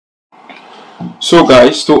So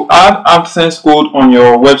guys, to add AdSense code on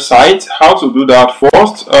your website, how to do that?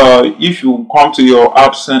 First, if you come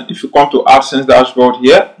to AdSense dashboard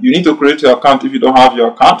here, you need to create your account if you don't have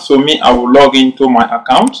your account. So me, I will log into my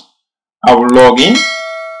account. I will log in.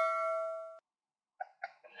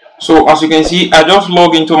 So as you can see, I just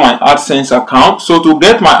log into my AdSense account. So to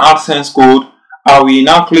get my AdSense code, I will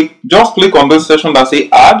now just click on this section that say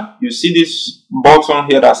add. You see this button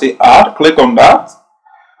here that say add. Click on that.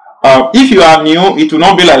 If you are new, it will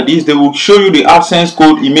not be like this. They will show you the AdSense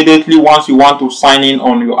code immediately once you want to sign in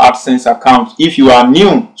on your AdSense account. If you are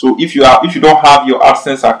new, so if you don't have your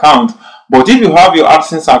AdSense account, but if you have your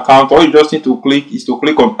AdSense account, all you just need to click is to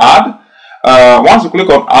click on add. Once you click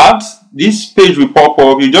on add, this page will pop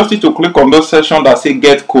up. You just need to click on this section that say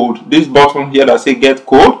get code. This button here that say get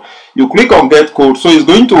code. You click on get code, so it's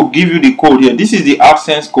going to give you the code here. This is the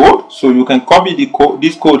AdSense code, so you can copy the code,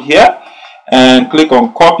 this code here, and click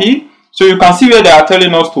on copy. So you can see where they are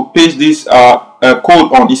telling us to paste this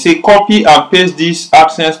code on. They say copy and paste this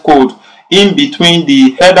AdSense code in between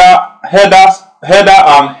the header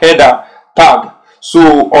and header tag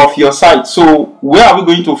of your site. So where are we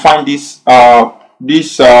going to find this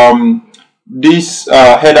header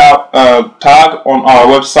tag on our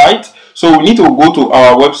website? So we need to go to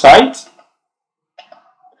our website.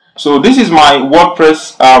 So this is my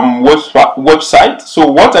WordPress website.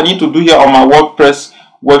 So what I need to do here on my WordPress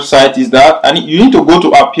website is that you need to go to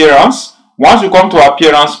appearance. Once you come to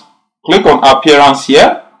appearance, click on appearance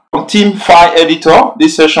here. On theme file editor,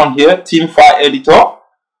 this section here, theme file editor.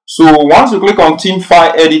 So once you click on theme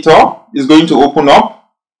file editor, it's going to open up.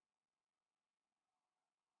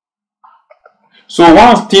 So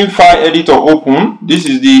once theme file editor open, this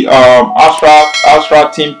is the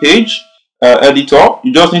abstract theme page editor.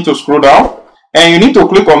 You just need to scroll down and you need to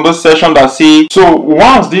click on this section that say, so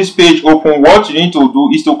once this page open, what you need to do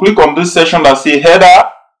is to click on this section that say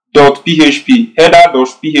header.php.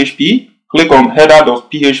 Header.php. Click on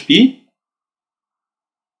header.php.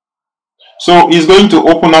 So it's going to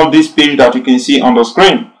open up this page that you can see on the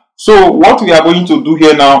screen. So what we are going to do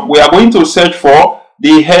here now, we are going to search for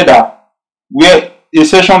the header, where a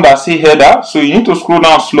section that say header. So you need to scroll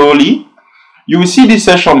down slowly. You will see this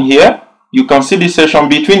section here. You can see this section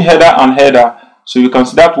between header and header. So you can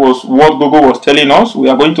see that was what Google was telling us. We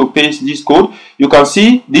are going to paste this code. You can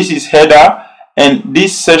see this is header and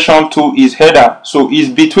this section 2 is header. So it's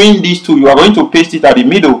between these two. You are going to paste it at the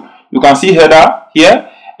middle. You can see header here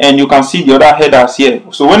and you can see the other headers here.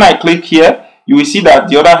 So when I click here, you will see that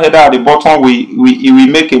the other header at the bottom will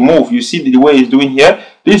make a move. You see the way it's doing here.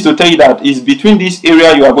 This is to tell you that it's between this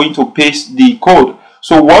area you are going to paste the code.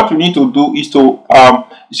 So what we need to do is to,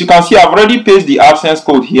 as you can see, I've already pasted the AdSense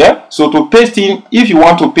code here. So to paste in, if you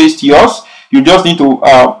want to paste yours, you just need to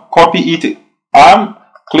copy it and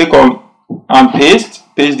click on and paste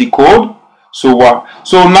the code. So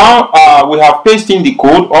now we have pasted the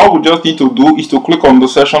code. All we just need to do is to click on the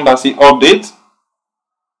section that says update.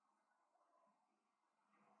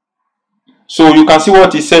 So you can see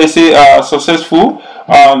what it says, successful.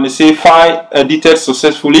 They say file edited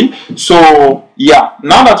successfully. So yeah,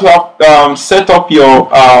 now that you have set up your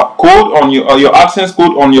code on your AdSense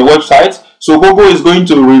code on your website, so Google is going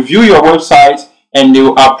to review your website and they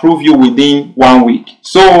will approve you within 1 week.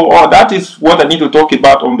 So that is what I need to talk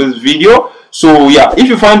about on this video. So yeah, if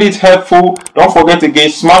you find it helpful, don't forget again,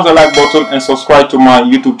 smash the like button and subscribe to my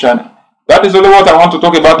YouTube channel. That is only what I want to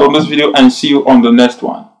talk about on this video, and see you on the next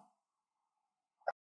one.